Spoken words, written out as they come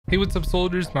Hey, what's up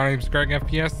soldiers? My name is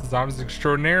GregFPS, the Zombies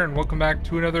Extraordinaire, and welcome back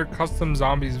to another custom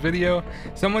zombies video.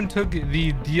 Someone took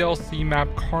the DLC map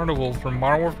Carnival from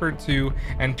Modern Warfare 2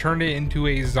 and turned it into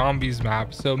a zombies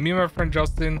map. So me and my friend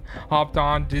Justin hopped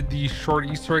on, did the short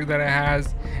Easter egg that it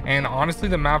has, and honestly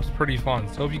the map's pretty fun.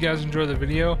 So hope you guys enjoy the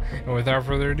video, and without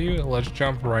further ado, let's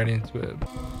jump right into it.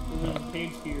 There's a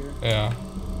page here. Yeah.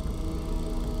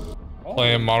 Oh,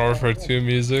 Playing Modern Warfare 2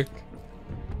 music.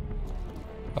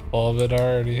 I love it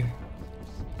already.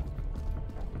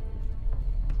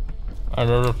 I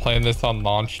remember playing this on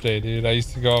launch day, dude. I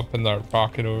used to go up in the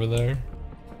rocket over there.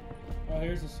 Oh,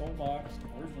 here's the soul box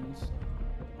versions.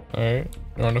 Alright,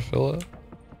 you want to fill it?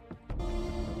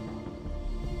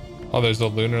 Oh, there's a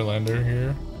lunar lander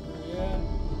here. Yeah,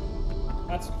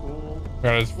 that's cool.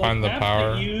 Gotta just find the maps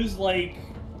power. that use like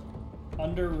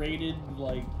underrated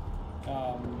like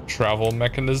travel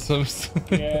mechanisms.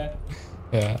 Yeah.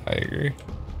 Yeah, I agree.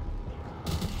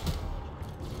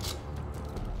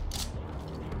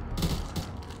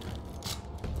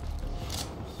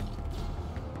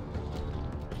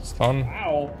 Fun.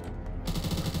 Wow.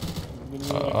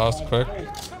 That was quick.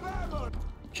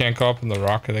 Can't go up in the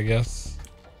rocket, I guess.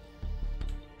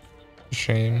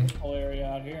 Shame. Whole area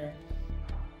out here.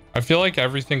 I feel like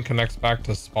everything connects back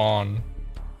to spawn.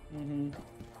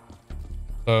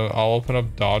 So I'll open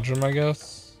up Dodgem, I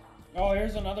guess. Oh,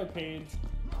 here's another page.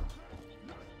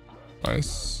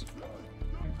 Nice.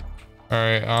 All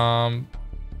right.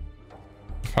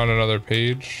 Found another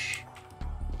page.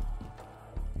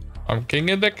 I'm king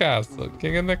in the castle.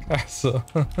 King in the castle.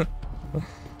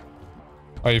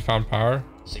 Oh, you found power?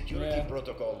 Security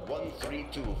protocol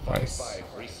 13255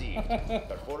 received.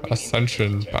 Performing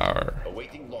Ascension power.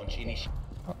 Awaiting launch initiation.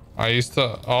 I used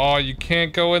to. Oh, you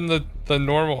can't go in the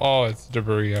normal. Oh, it's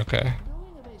debris. Okay.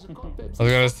 I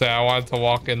was gonna say I wanted to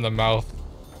walk in the mouth.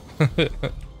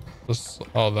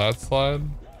 Oh, that slide.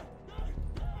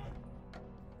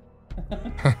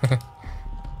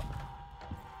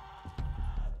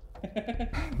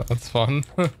 That's fun.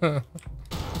 Okay,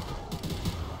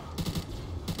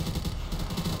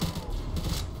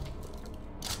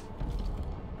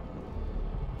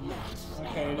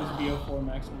 it is BO4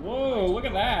 max. Whoa, look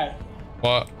at that.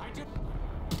 What?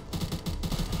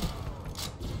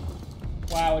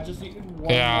 Wow, it just needed one.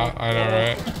 Yeah, I know,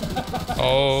 right?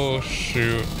 Oh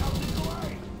shoot.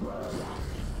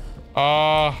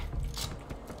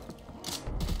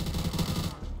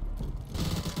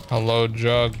 Hello,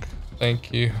 Jug.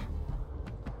 Thank you.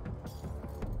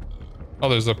 Oh,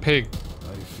 there's a pig.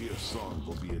 I fear song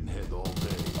will be in head all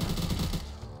day.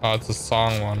 Oh, it's a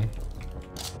song one.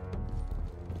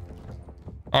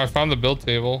 Oh, I found the build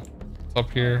table. It's up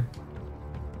here.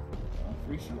 Oh,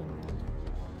 free shield.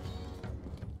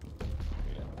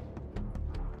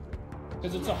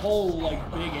 Because it's a whole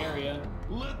like big area.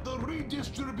 Let the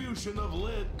redistribution of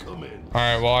lead come in. All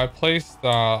right. Well, I placed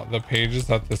the pages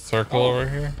at the circle over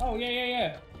here. Oh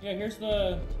yeah. Here's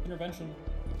the intervention.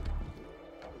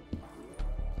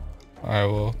 I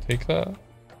will take that.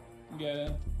 Yeah.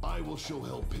 I will show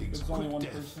hell pigs There's only quick one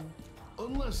death, person.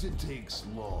 unless it takes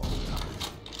long time.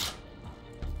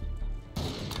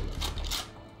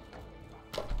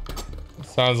 It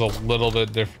sounds a little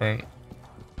bit different.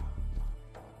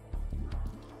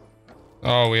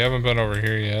 Oh, we haven't been over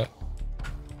here yet.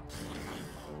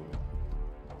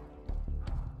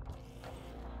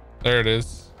 There it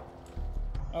is.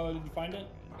 Oh, did you find it?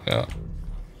 Yeah.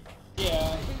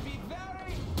 Yeah.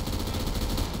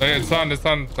 Hey, it's on.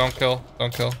 Don't kill.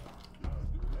 Don't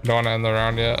want to end the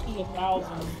round yet. There's 1,000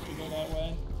 to go that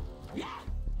way.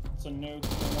 It's a nuke.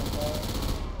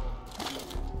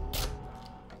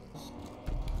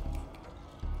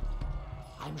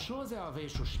 I'm sure there are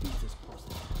ways to speed this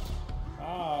process.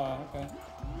 Ah, okay.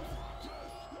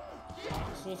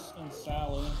 Axis and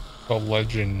Sally. The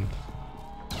legend.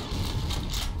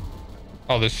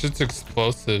 Oh, this shit's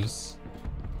explosives.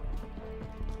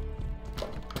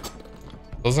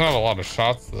 Doesn't have a lot of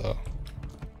shots though.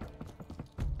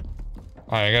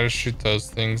 Alright, I gotta shoot those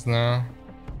things now.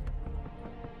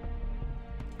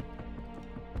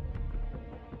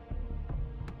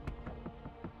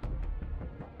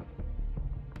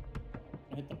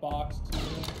 Hit the box too.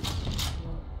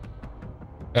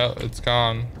 Yep, it's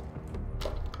gone.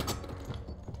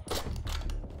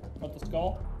 What, the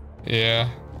skull? Yeah.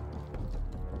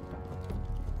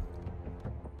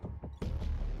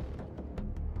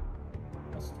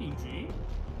 STG?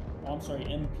 Oh, I'm sorry,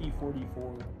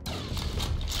 MP44.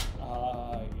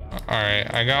 Yeah.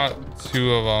 Alright, I got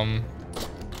 2 of them.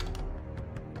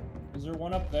 Is there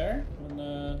one up there? In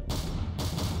the...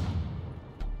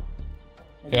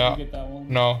 Or did Yeah. you get that one?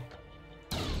 No.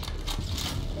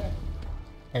 Okay.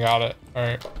 I got it. All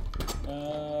right.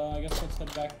 I guess let's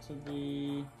head back to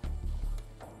the...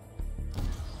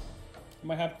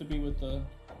 Might have to be with the...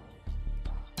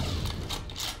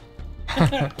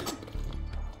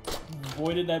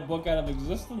 Voided that book out of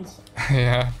existence.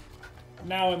 Yeah.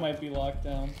 Now it might be locked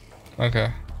down.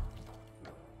 Okay.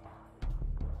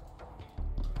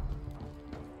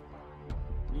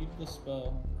 Read the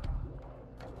spell.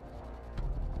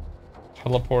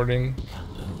 Teleporting.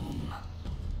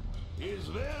 Is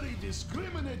very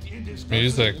discriminate in this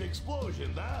Music.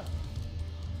 explosion, huh?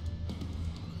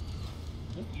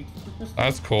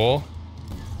 That's cool.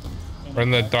 We're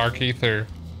in the dark ether.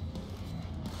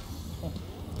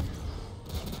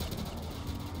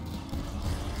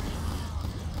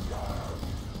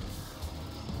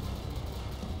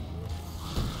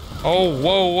 Oh,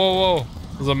 whoa, whoa, whoa.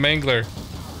 There's a mangler.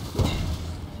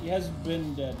 He has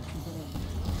been dead.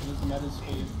 He's met his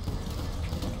fate.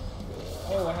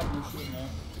 Oh, I have new shit now.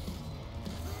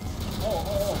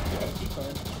 Oh, pick up key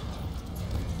card.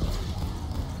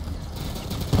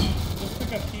 Just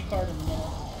pick up key card in the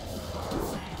middle.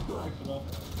 Pick it up.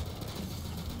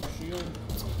 Shield.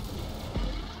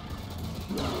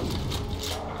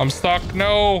 I'm stuck.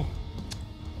 No.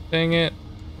 Dang it.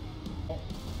 Oh.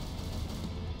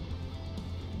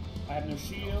 I have no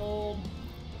shield.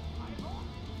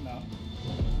 No.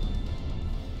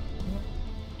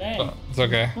 Dang. It's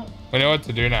okay. We know what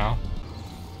to do now.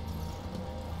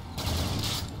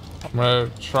 I'm gonna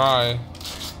try.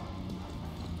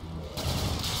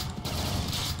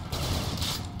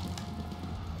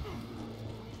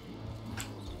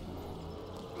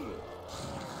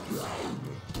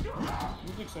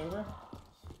 Music's over.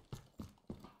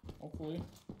 Hopefully,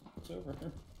 it's over.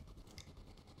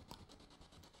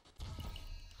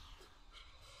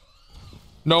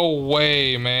 No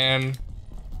way, man.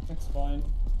 That's fine.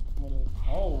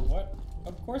 Oh, what?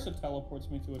 Of course it teleports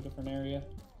me to a different area.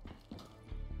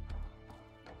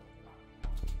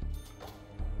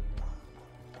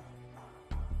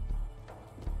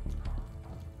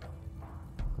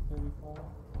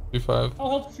 B5. Oh,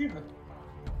 health retriever.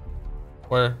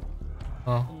 Where?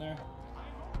 Oh. In there.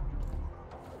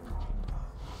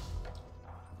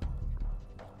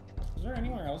 Is there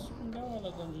anywhere else you can go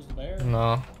other than just there?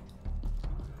 No.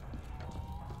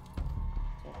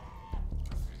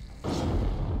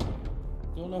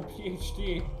 Still no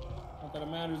PhD. Not that it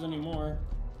matters anymore.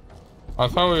 I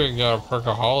thought we would get a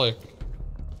perkaholic.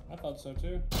 I thought so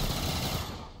too.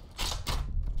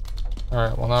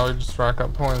 Alright, well now we just rack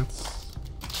up points.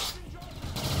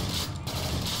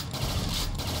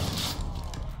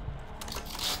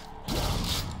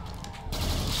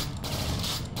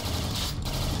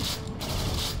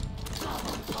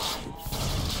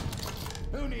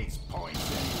 Who needs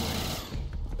points anyway?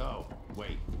 Oh,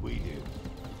 wait, we do.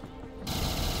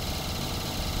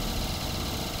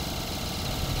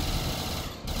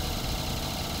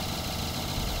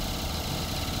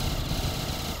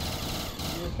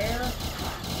 Repair.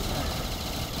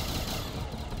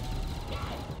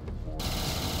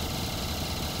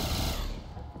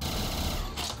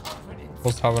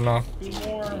 Must have enough. Two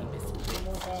more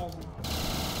thousand.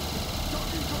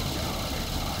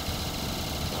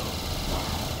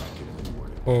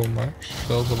 Oh, my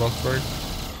shield's about to break.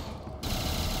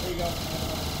 There you go.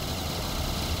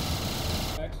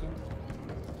 Excellent.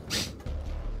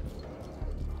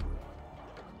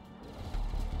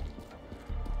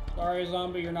 Sorry,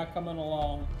 zombie, you're not coming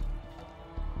along.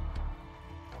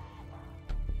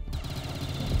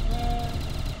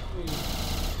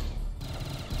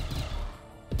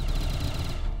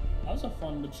 That was a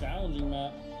fun but challenging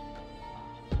map.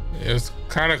 It was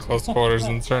kind of close quarters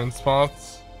in certain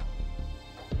spots.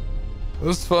 It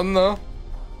was fun though.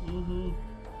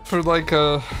 For like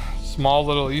a small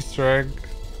little Easter egg.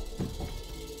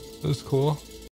 It was cool.